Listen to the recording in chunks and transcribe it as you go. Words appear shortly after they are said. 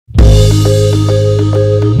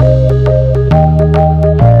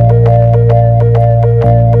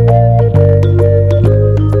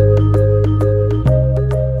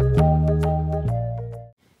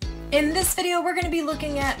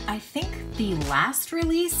last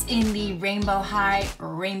release in the Rainbow High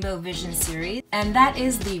Rainbow Vision series, and that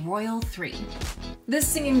is the Royal 3. This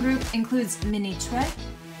singing group includes Minnie Choi,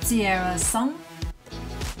 Tiara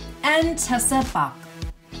and Tessa.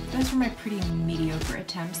 Those were my pretty mediocre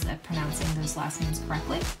attempts at pronouncing those last names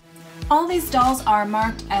correctly. All these dolls are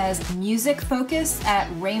marked as music focus at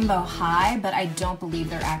Rainbow High, but I don't believe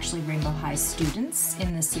they're actually Rainbow High students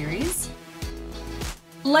in the series.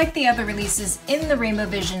 Like the other releases in the Rainbow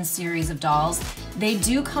Vision series of dolls, they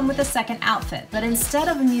do come with a second outfit, but instead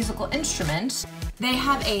of a musical instrument, they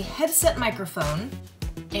have a headset microphone,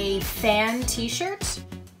 a fan t-shirt,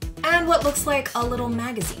 and what looks like a little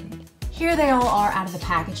magazine. Here they all are out of the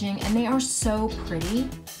packaging, and they are so pretty.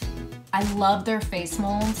 I love their face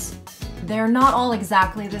molds. They're not all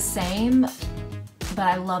exactly the same, but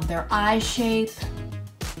I love their eye shape.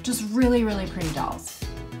 Just really, really pretty dolls.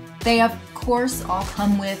 They, of course, all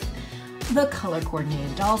come with the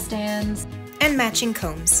color-coordinated doll stands and matching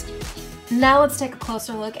combs. Now let's take a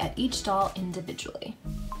closer look at each doll individually.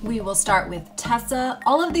 We will start with Tessa.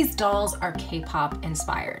 All of these dolls are K-pop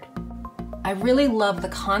inspired. I really love the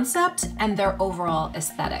concept and their overall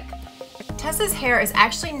aesthetic. Tessa's hair is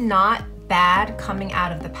actually not bad coming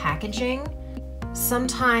out of the packaging.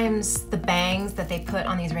 Sometimes the bangs that they put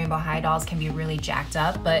on these Rainbow High dolls can be really jacked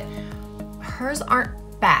up, but hers aren't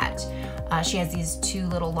bad. She has these two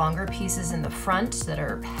little longer pieces in the front that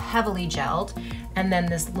are heavily gelled, and then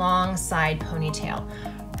this long side ponytail.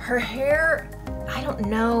 Her hair, I don't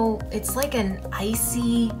know, it's like an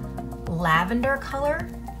icy lavender color.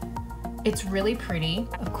 It's really pretty.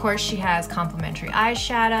 Of course, she has complementary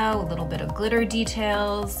eyeshadow, a little bit of glitter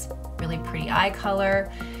details, really pretty eye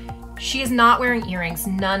color. She is not wearing earrings.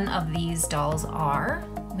 None of these dolls are,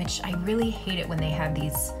 which I really hate it when they have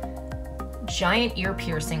these giant ear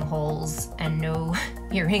piercing holes and no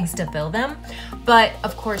earrings to fill them. But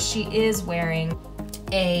of course, she is wearing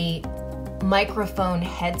a microphone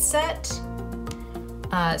headset.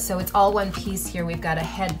 So it's all one piece here. We've got a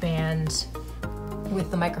headband with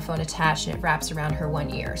the microphone attached, and it wraps around her one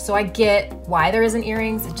ear. So I get why there isn't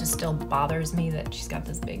earrings. It just still bothers me that she's got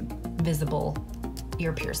this big visible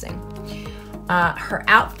ear piercing. Her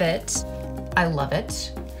outfit, I love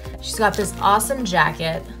it. She's got this awesome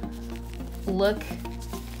jacket. Look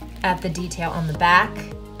at the detail on the back.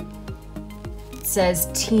 It says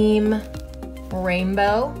Team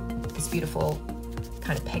Rainbow, this beautiful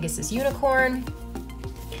kind of Pegasus unicorn.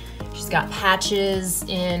 She's got patches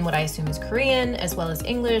in what I assume is Korean, as well as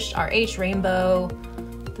English, RH Rainbow,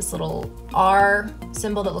 this little R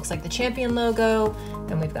symbol that looks like the champion logo.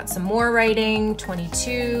 Then we've got some more writing,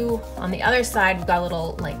 22. On the other side, we've got a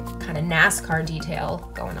little like kind of NASCAR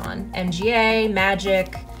detail going on. MGA,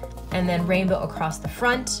 Magic, and then rainbow across the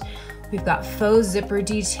front. We've got faux zipper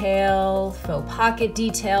detail, faux pocket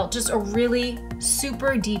detail, just a really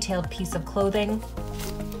super detailed piece of clothing.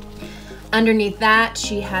 Underneath that,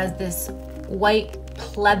 she has this white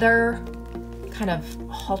pleather kind of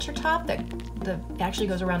halter top that actually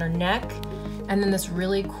goes around her neck, and then this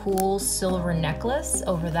really cool silver necklace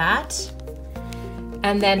over that.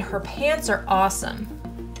 And then her pants are awesome.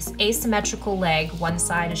 This asymmetrical leg, one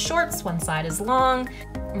side is shorts, one side is long.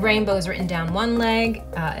 Rainbows written down one leg.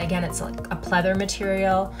 Again, it's like a pleather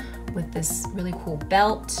material with this really cool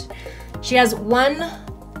belt. She has one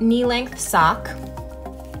knee-length sock,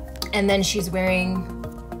 and then she's wearing,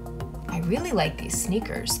 I really like these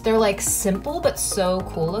sneakers. They're like simple but so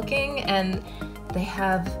cool looking, and they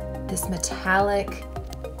have this metallic,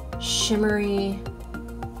 shimmery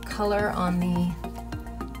color on the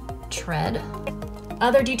tread.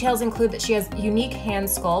 Other details include that she has unique hand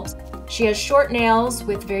sculpts. She has short nails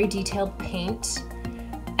with very detailed paint,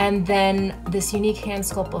 and then this unique hand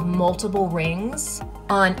sculpt of multiple rings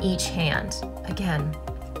on each hand. Again,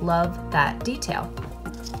 love that detail.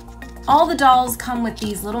 All the dolls come with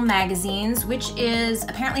these little magazines, which is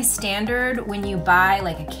apparently standard when you buy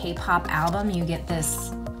like a K-pop album. You get this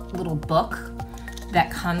little book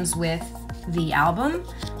that comes with the album.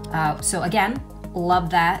 So again, love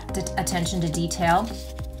that attention to detail.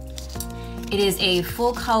 It is a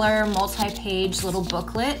full color, multi-page little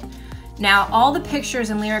booklet. Now, all the pictures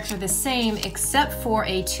and lyrics are the same except for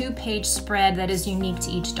a 2-page spread that is unique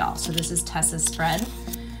to each doll. So this is Tessa's spread.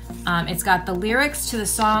 It's got the lyrics to the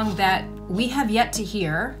song that we have yet to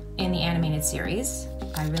hear in the animated series.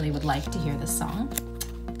 I really would like to hear this song,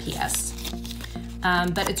 P.S.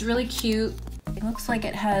 But it's really cute. It looks like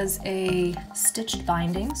it has a stitched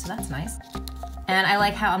binding, so that's nice. And I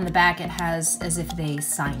like how on the back it has as if they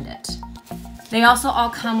signed it. They also all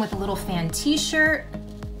come with a little fan t-shirt.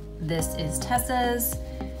 This is Tessa's.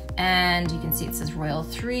 And you can see it says Royal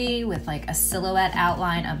 3 with like a silhouette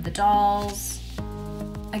outline of the dolls.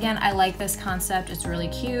 Again, I like this concept, it's really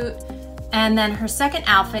cute. And then her second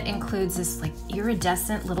outfit includes this like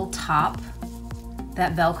iridescent little top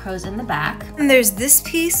that velcros in the back. And there's this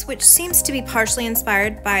piece, which seems to be partially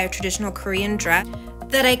inspired by a traditional Korean dress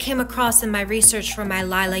that I came across in my research for my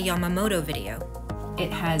Lila Yamamoto video.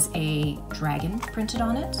 It has a dragon printed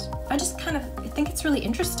on it. I think it's really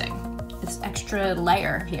interesting, this extra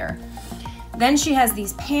layer here. Then she has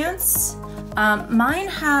these pants. Mine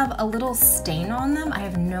have a little stain on them. I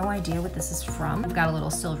have no idea what this is from. We've got a little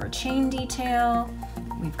silver chain detail.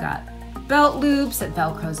 We've got belt loops that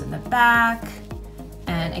velcros in the back.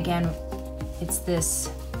 And again, it's this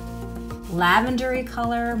lavendery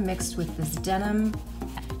color mixed with this denim.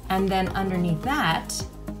 And then underneath that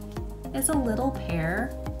is a little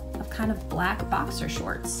pair of kind of black boxer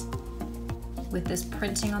shorts with this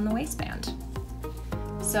printing on the waistband.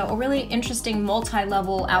 So a really interesting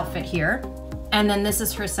multi-level outfit here. And then this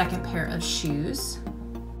is her second pair of shoes.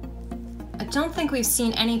 I don't think we've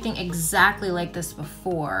seen anything exactly like this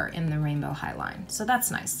before in the Rainbow High line, so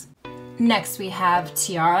that's nice. Next we have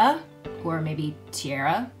Tiara, or maybe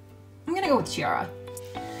Tiara. I'm gonna go with Tiara.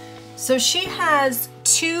 So she has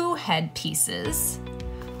two headpieces.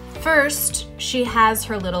 First, she has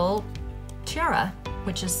her little tiara,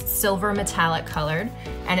 which is silver metallic colored,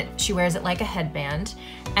 and she wears it like a headband.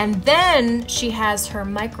 And then she has her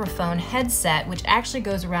microphone headset, which actually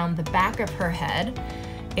goes around the back of her head.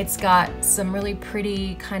 It's got some really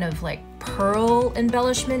pretty kind of like pearl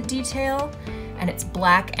embellishment detail, and it's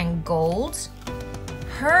black and gold.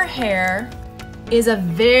 Her hair is a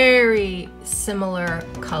very similar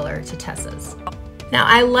color to Tessa's. Now,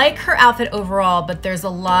 I like her outfit overall, but there's a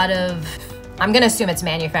lot of, I'm gonna assume it's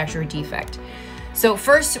manufacturer defect. So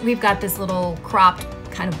first, we've got this little cropped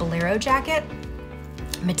kind of bolero jacket,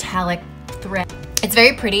 metallic thread. It's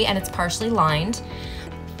very pretty and it's partially lined.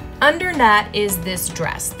 Under that is this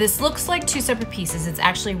dress. This looks like two separate pieces. It's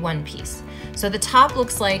actually one piece. So the top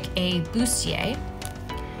looks like a bustier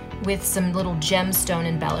with some little gemstone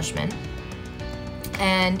embellishment.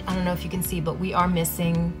 And I don't know if you can see, but we are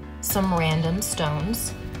missing some random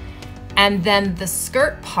stones. And then the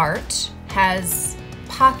skirt part has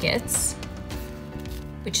pockets,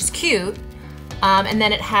 which is cute. And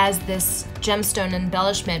then it has this gemstone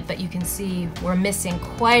embellishment, but you can see we're missing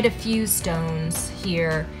quite a few stones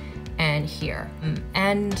here and here,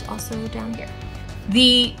 and also down here.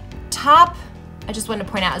 The top, I just wanted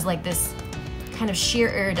to point out, is like this kind of sheer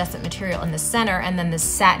iridescent material in the center, and then this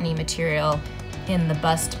satiny material in the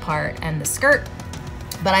bust part and the skirt.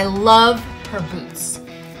 But I love her boots.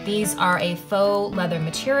 These are a faux leather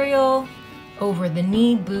material, over the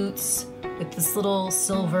knee boots with this little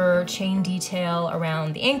silver chain detail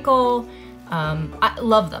around the ankle. I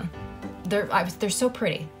love them. They're so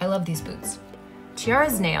pretty. I love these boots.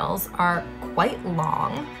 Tiara's nails are quite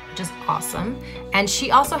long, which is awesome. And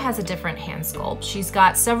she also has a different hand sculpt. She's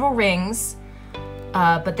got several rings,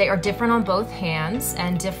 but they are different on both hands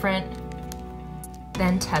and different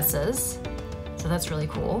than Tessa's. So that's really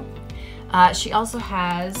cool. She also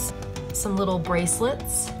has some little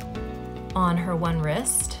bracelets on her one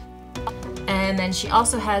wrist. And then she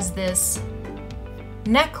also has this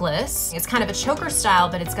necklace. It's kind of a choker style,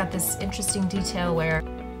 but it's got this interesting detail where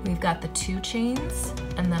we've got the two chains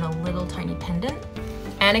and then a little tiny pendant.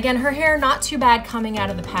 And again, her hair not too bad coming out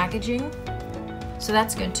of the packaging, so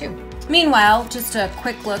that's good too. Meanwhile, just a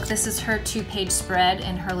quick look, this is her 2-page spread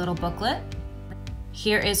in her little booklet.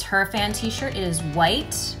 Here is her fan t-shirt. It is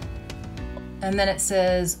white, and then it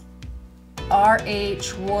says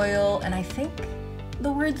RH Royal, and I think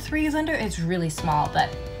the word 3 is under. It's really small, but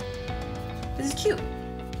this is cute.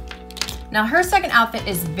 Now her second outfit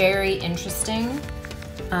is very interesting.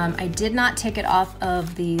 I did not take it off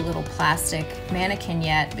of the little plastic mannequin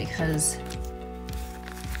yet because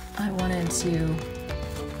I wanted to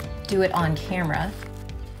do it on camera.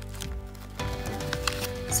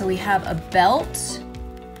 So we have a belt,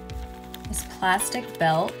 this plastic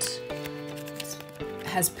belt. It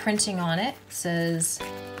has printing on it. It says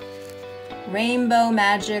Rainbow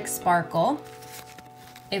Magic Sparkle.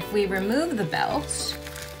 If we remove the belt,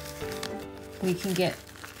 we can get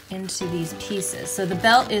into these pieces. So the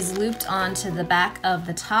belt is looped onto the back of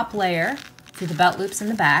the top layer through the belt loops in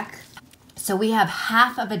the back. So we have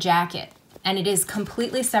half of a jacket, and it is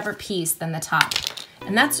completely separate piece than the top.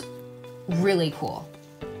 And that's really cool.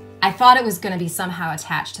 I thought it was gonna be somehow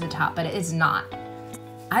attached to the top, but it is not.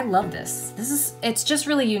 I love this. It's just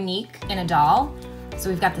really unique in a doll. So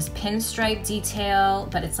we've got this pinstripe detail,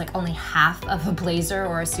 but it's like only half of a blazer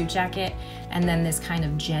or a suit jacket. And then this kind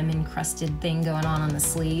of gem encrusted thing going on the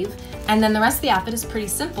sleeve. And then the rest of the outfit is pretty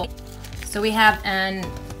simple. So we have an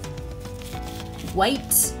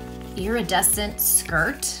white iridescent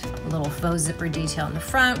skirt, a little faux zipper detail in the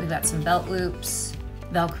front. We've got some belt loops,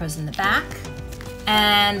 Velcros in the back.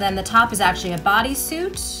 And then the top is actually a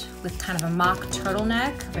bodysuit with kind of a mock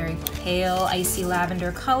turtleneck, very pale, icy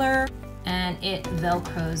lavender color, and it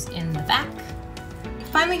Velcros in the back.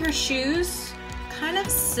 Finally, her shoes, kind of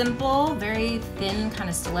simple, very thin, kind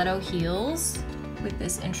of stiletto heels with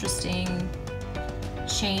this interesting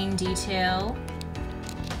chain detail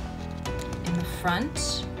in the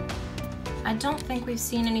front. I don't think we've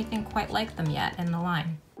seen anything quite like them yet in the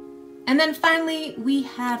line. And then finally, we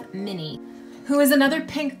have Minnie, who is another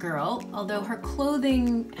pink girl, although her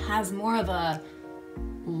clothing has more of a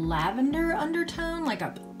lavender undertone, like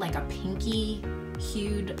a pinky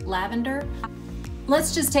hued lavender.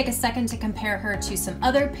 Let's just take a second to compare her to some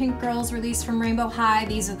other pink girls released from Rainbow High.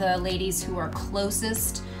 These are the ladies who are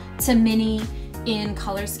closest to Minnie in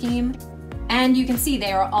color scheme. And you can see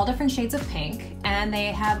they are all different shades of pink, and they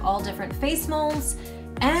have all different face molds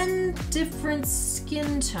and different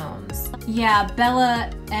skin tones. Yeah,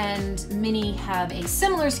 Bella and Minnie have a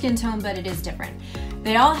similar skin tone, but it is different.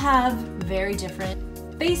 They all have very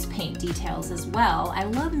different face paint details as well. I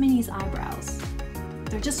love Minnie's eyebrows.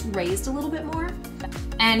 They're just raised a little bit more.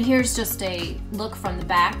 And here's just a look from the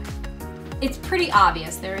back. It's pretty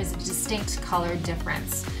obvious there is a distinct color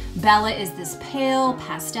difference. Bella is this pale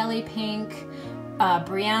pastel-y pink.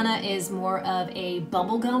 Brianna is more of a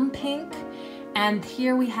bubblegum pink. And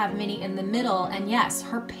here we have Minnie in the middle. And yes,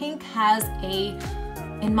 her pink has a,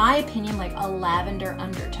 in my opinion, like a lavender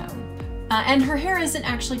undertone. And her hair isn't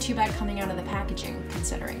actually too bad coming out of the packaging,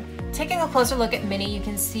 considering. Taking a closer look at Minnie, you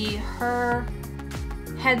can see her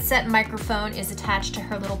headset microphone is attached to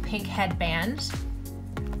her little pink headband,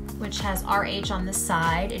 which has RH on the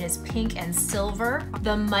side. It is pink and silver.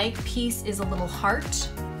 The mic piece is a little heart.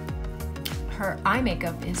 Her eye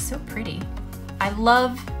makeup is so pretty. I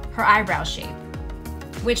love her eyebrow shape,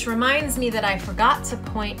 which reminds me that I forgot to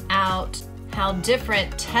point out how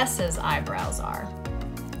different Tessa's eyebrows are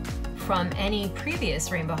from any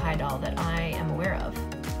previous Rainbow High doll that I am aware of.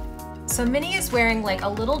 So Minnie is wearing like a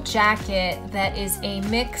little jacket that is a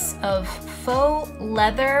mix of faux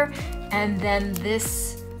leather and then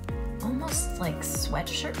this almost like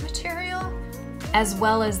sweatshirt material, as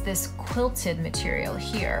well as this quilted material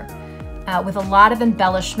here with a lot of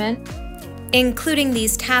embellishment, including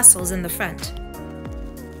these tassels in the front.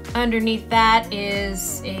 Underneath that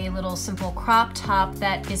is a little simple crop top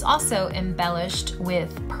that is also embellished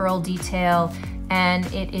with pearl detail, and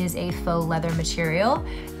it is a faux leather material.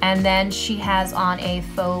 And then she has on a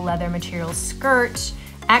faux leather material skirt.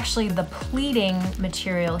 Actually, the pleating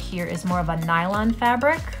material here is more of a nylon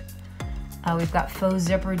fabric. We've got faux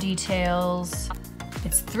zipper details.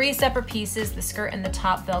 It's 3 separate pieces, the skirt and the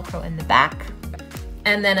top, Velcro in the back.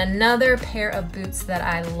 And then another pair of boots that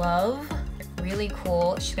I love. Really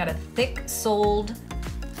cool. She's got a thick-soled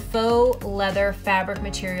faux leather fabric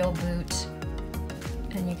material boot.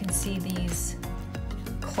 And you can see these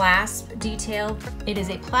clasp detail. It is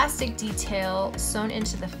a plastic detail sewn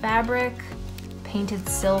into the fabric, painted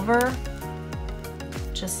silver,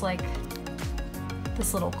 just like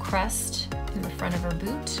this little crest in the front of her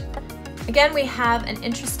boot. Again, we have an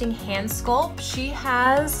interesting hand sculpt. She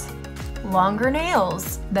has longer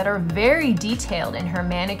nails that are very detailed in her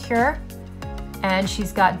manicure. And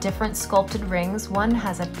she's got different sculpted rings. One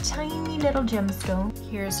has a tiny little gemstone.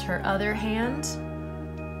 Here's her other hand.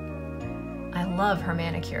 I love her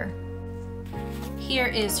manicure. Here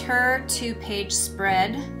is her 2-page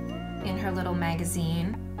spread in her little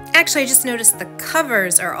magazine. Actually, I just noticed the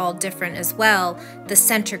covers are all different as well. The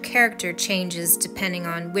center character changes depending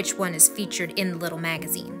on which one is featured in the little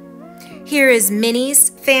magazine. Here is Minnie's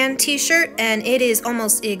fan t-shirt, and it is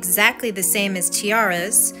almost exactly the same as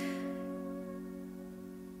Tiara's.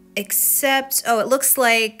 Except, oh, it looks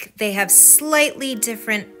like they have slightly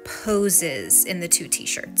different poses in the 2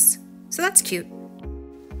 t-shirts. So that's cute.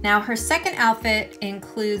 Now her second outfit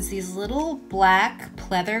includes these little black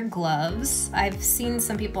pleather gloves. I've seen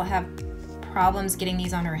some people have problems getting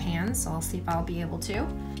these on her hands, so I'll see if I'll be able to.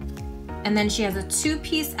 And then she has a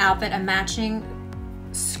 2-piece outfit, a matching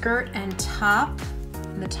skirt and top.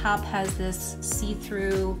 And the top has this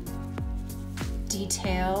see-through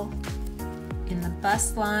detail in the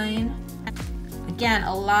bust line. Again,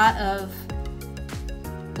 a lot of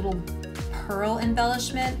little pearl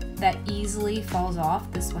embellishment that easily falls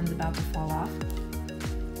off. This one's about to fall off.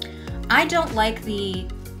 I don't like the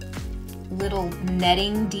little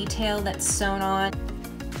netting detail that's sewn on.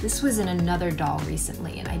 This was in another doll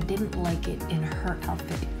recently, and I didn't like it in her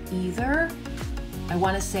outfit either. I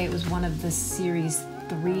want to say it was one of the series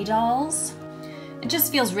 3 dolls. It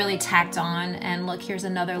just feels really tacked on, and look, here's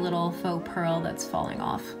another little faux pearl that's falling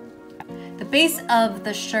off. The base of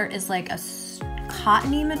the shirt is like a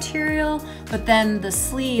cottony material, but then the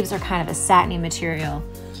sleeves are kind of a satiny material.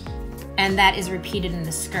 And that is repeated in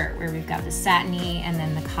the skirt, where we've got the satiny and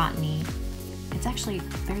then the cottony. It's actually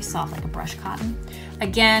very soft, like a brush cotton.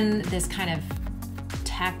 Again, this kind of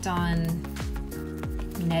tacked on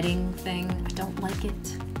netting thing. I don't like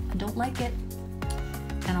it. I don't like it.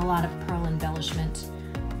 And a lot of pearl embellishment.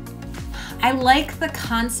 I like the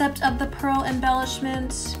concept of the pearl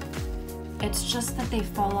embellishment. It's just that they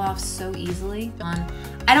fall off so easily.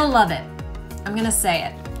 I don't love it. I'm gonna say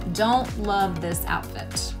it. Don't love this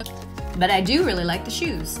outfit. But I do really like the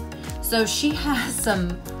shoes. So she has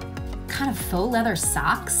some kind of faux leather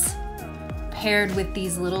socks paired with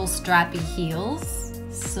these little strappy heels,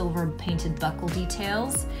 silver painted buckle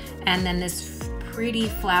details, and then this pretty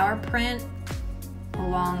flower print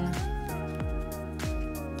along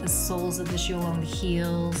the soles of the shoe, along the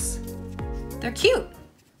heels. They're cute.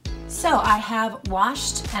 So I have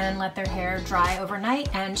washed and let their hair dry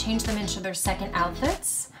overnight and changed them into their second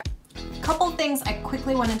outfits. A couple things I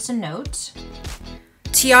quickly wanted to note.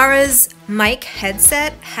 Tiara's mic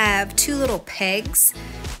headset have 2 little pegs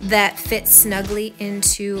that fit snugly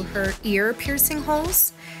into her ear piercing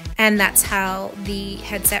holes, and that's how the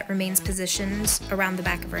headset remains positioned around the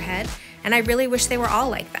back of her head, and I really wish they were all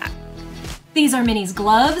like that. These are Minnie's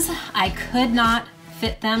gloves. I could not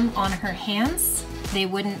fit them on her hands. They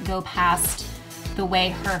wouldn't go past the way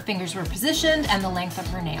her fingers were positioned and the length of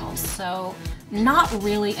her nails, so not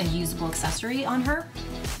really a usable accessory on her.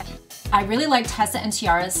 I really like Tessa and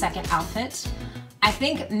Tiara's second outfit. I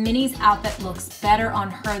think Minnie's outfit looks better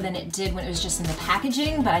on her than it did when it was just in the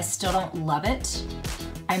packaging, but I still don't love it.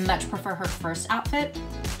 I much prefer her first outfit.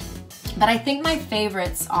 But I think my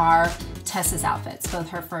favorites are Tessa's outfits, both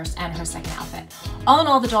her first and her second outfit. All in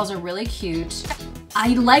all, the dolls are really cute. I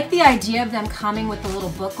like the idea of them coming with the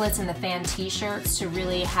little booklets and the fan t-shirts to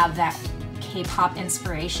really have that K-pop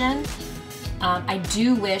inspiration. I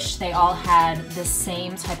do wish they all had the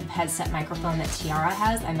same type of headset microphone that Tiara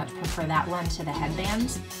has. I much prefer that one to the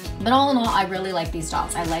headband. But all in all, I really like these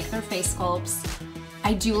dolls. I like their face sculpts.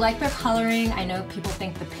 I do like their coloring. I know people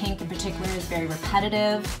think the pink in particular is very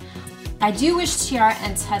repetitive. I do wish Tiara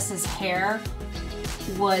and Tessa's hair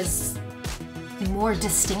was more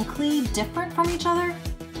distinctly different from each other,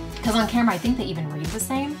 because on camera I think they even read the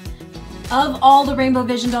same. Of all the Rainbow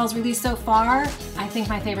Vision dolls released so far, I think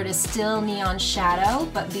my favorite is still Neon Shadow,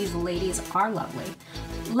 but these ladies are lovely.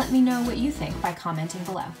 Let me know what you think by commenting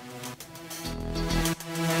below.